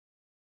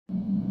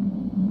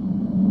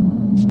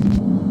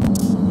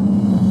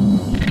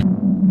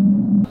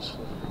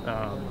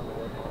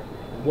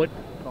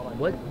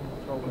What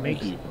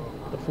makes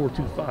the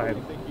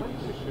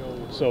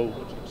 4.25 so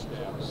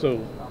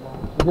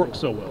work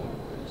so well?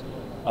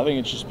 I think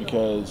it's just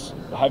because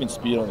having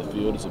speed on the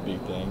field is a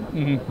big thing.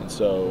 Mm-hmm. And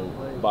so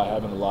by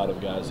having a lot of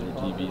guys that are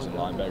DBs and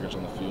linebackers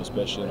on the field,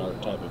 especially in our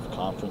type of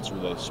conference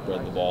where they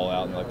spread the ball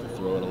out and like to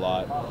throw it a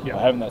lot, yeah.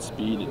 By having that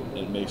speed,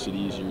 it makes it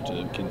easier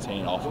to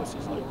contain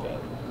offenses like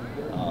that.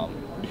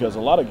 Because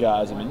a lot of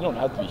guys, I mean, you don't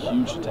have to be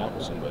huge to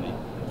tackle somebody.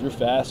 If you're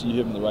fast and you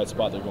hit them in the right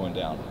spot, they're going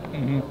down.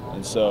 Mm-hmm.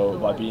 And so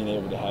by being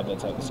able to have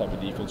this type of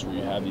defense where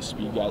you have these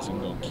speed guys who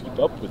can go keep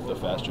up with the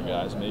faster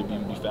guys, maybe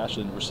even be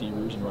faster than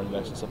receivers and running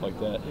backs and stuff like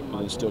that, but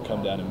then still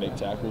come down and make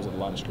tackles at the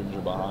line of scrimmage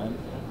or behind,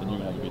 then you're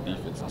going to have a good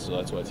defense. And so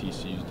that's why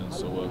TCU's done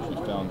so well, because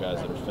we found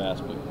guys that are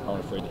fast but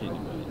aren't afraid to hit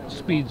anybody.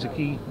 Speed's the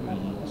key.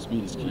 Mm-hmm.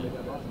 Speed is key.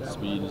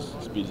 Speed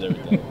is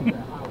everything.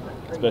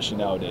 Especially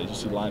nowadays. You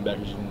see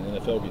linebackers even in the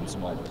NFL getting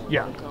smaller.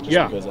 Yeah. Just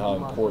because of how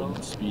important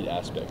the speed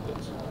aspect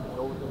is.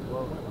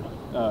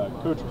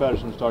 Coach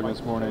Patterson was talking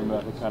this morning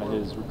about kind of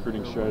his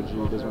recruiting strategy.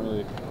 He doesn't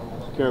really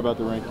care about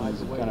the rankings.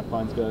 He kind of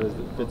finds guys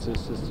that fits his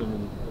system.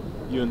 And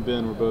you and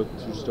Ben were both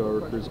two-star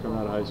recruits coming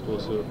out of high school.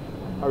 So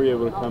how were you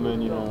able to come in,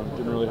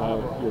 didn't really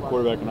have your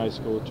quarterback in high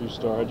school, a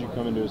two-star. How did you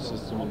come into a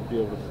system and be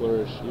able to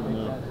flourish even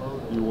though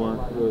you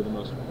weren't really the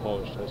most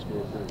polished high school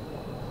recruit?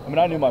 I mean,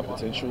 I knew my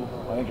potential.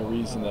 I think the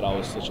reason that I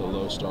was such a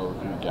low-star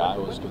recruit guy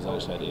was because I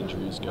just had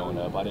injuries going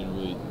up. I didn't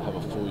really have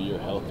a full year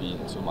healthy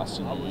until my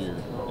senior year.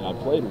 And I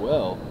played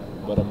well,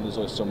 but I mean, there's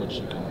only so much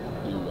you can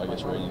do, I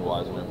guess,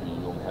 rating-wise whenever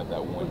you only have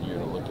that 1 year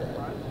to look at.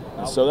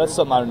 And so that's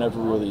something I never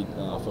really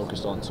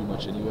focused on too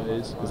much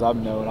anyways, because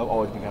I've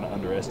always been kind of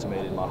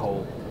underestimated my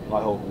whole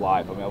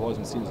life. I mean, I've always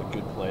been seen as a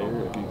good player,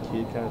 a good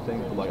kid kind of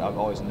thing, but like I've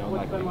always known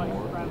I could do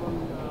more.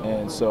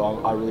 And so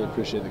I really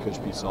appreciate that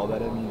Coach P saw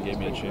that in me and gave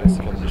me a chance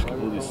to kind of just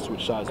completely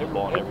switch sides of the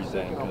ball and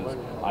everything, because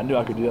I knew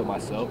I could do that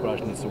myself, but I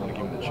just needed someone to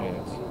give me the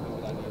chance.